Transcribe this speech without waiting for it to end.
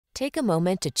Take a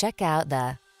moment to check out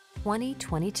the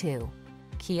 2022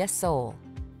 Kia Soul.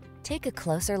 Take a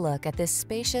closer look at this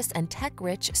spacious and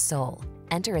tech-rich Soul.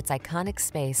 Enter its iconic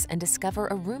space and discover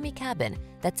a roomy cabin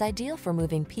that's ideal for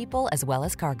moving people as well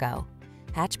as cargo.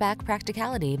 Hatchback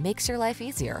practicality makes your life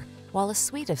easier, while a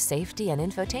suite of safety and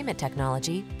infotainment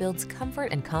technology builds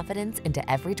comfort and confidence into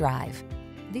every drive.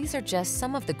 These are just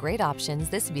some of the great options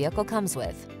this vehicle comes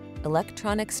with: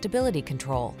 electronic stability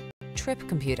control, trip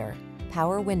computer,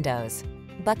 power windows,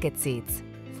 bucket seats,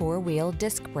 four-wheel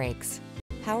disc brakes,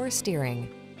 power steering.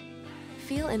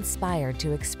 Feel inspired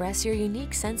to express your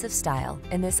unique sense of style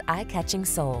in this eye-catching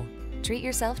Soul. Treat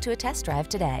yourself to a test drive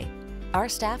today. Our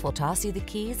staff will toss you the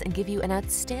keys and give you an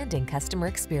outstanding customer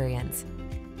experience.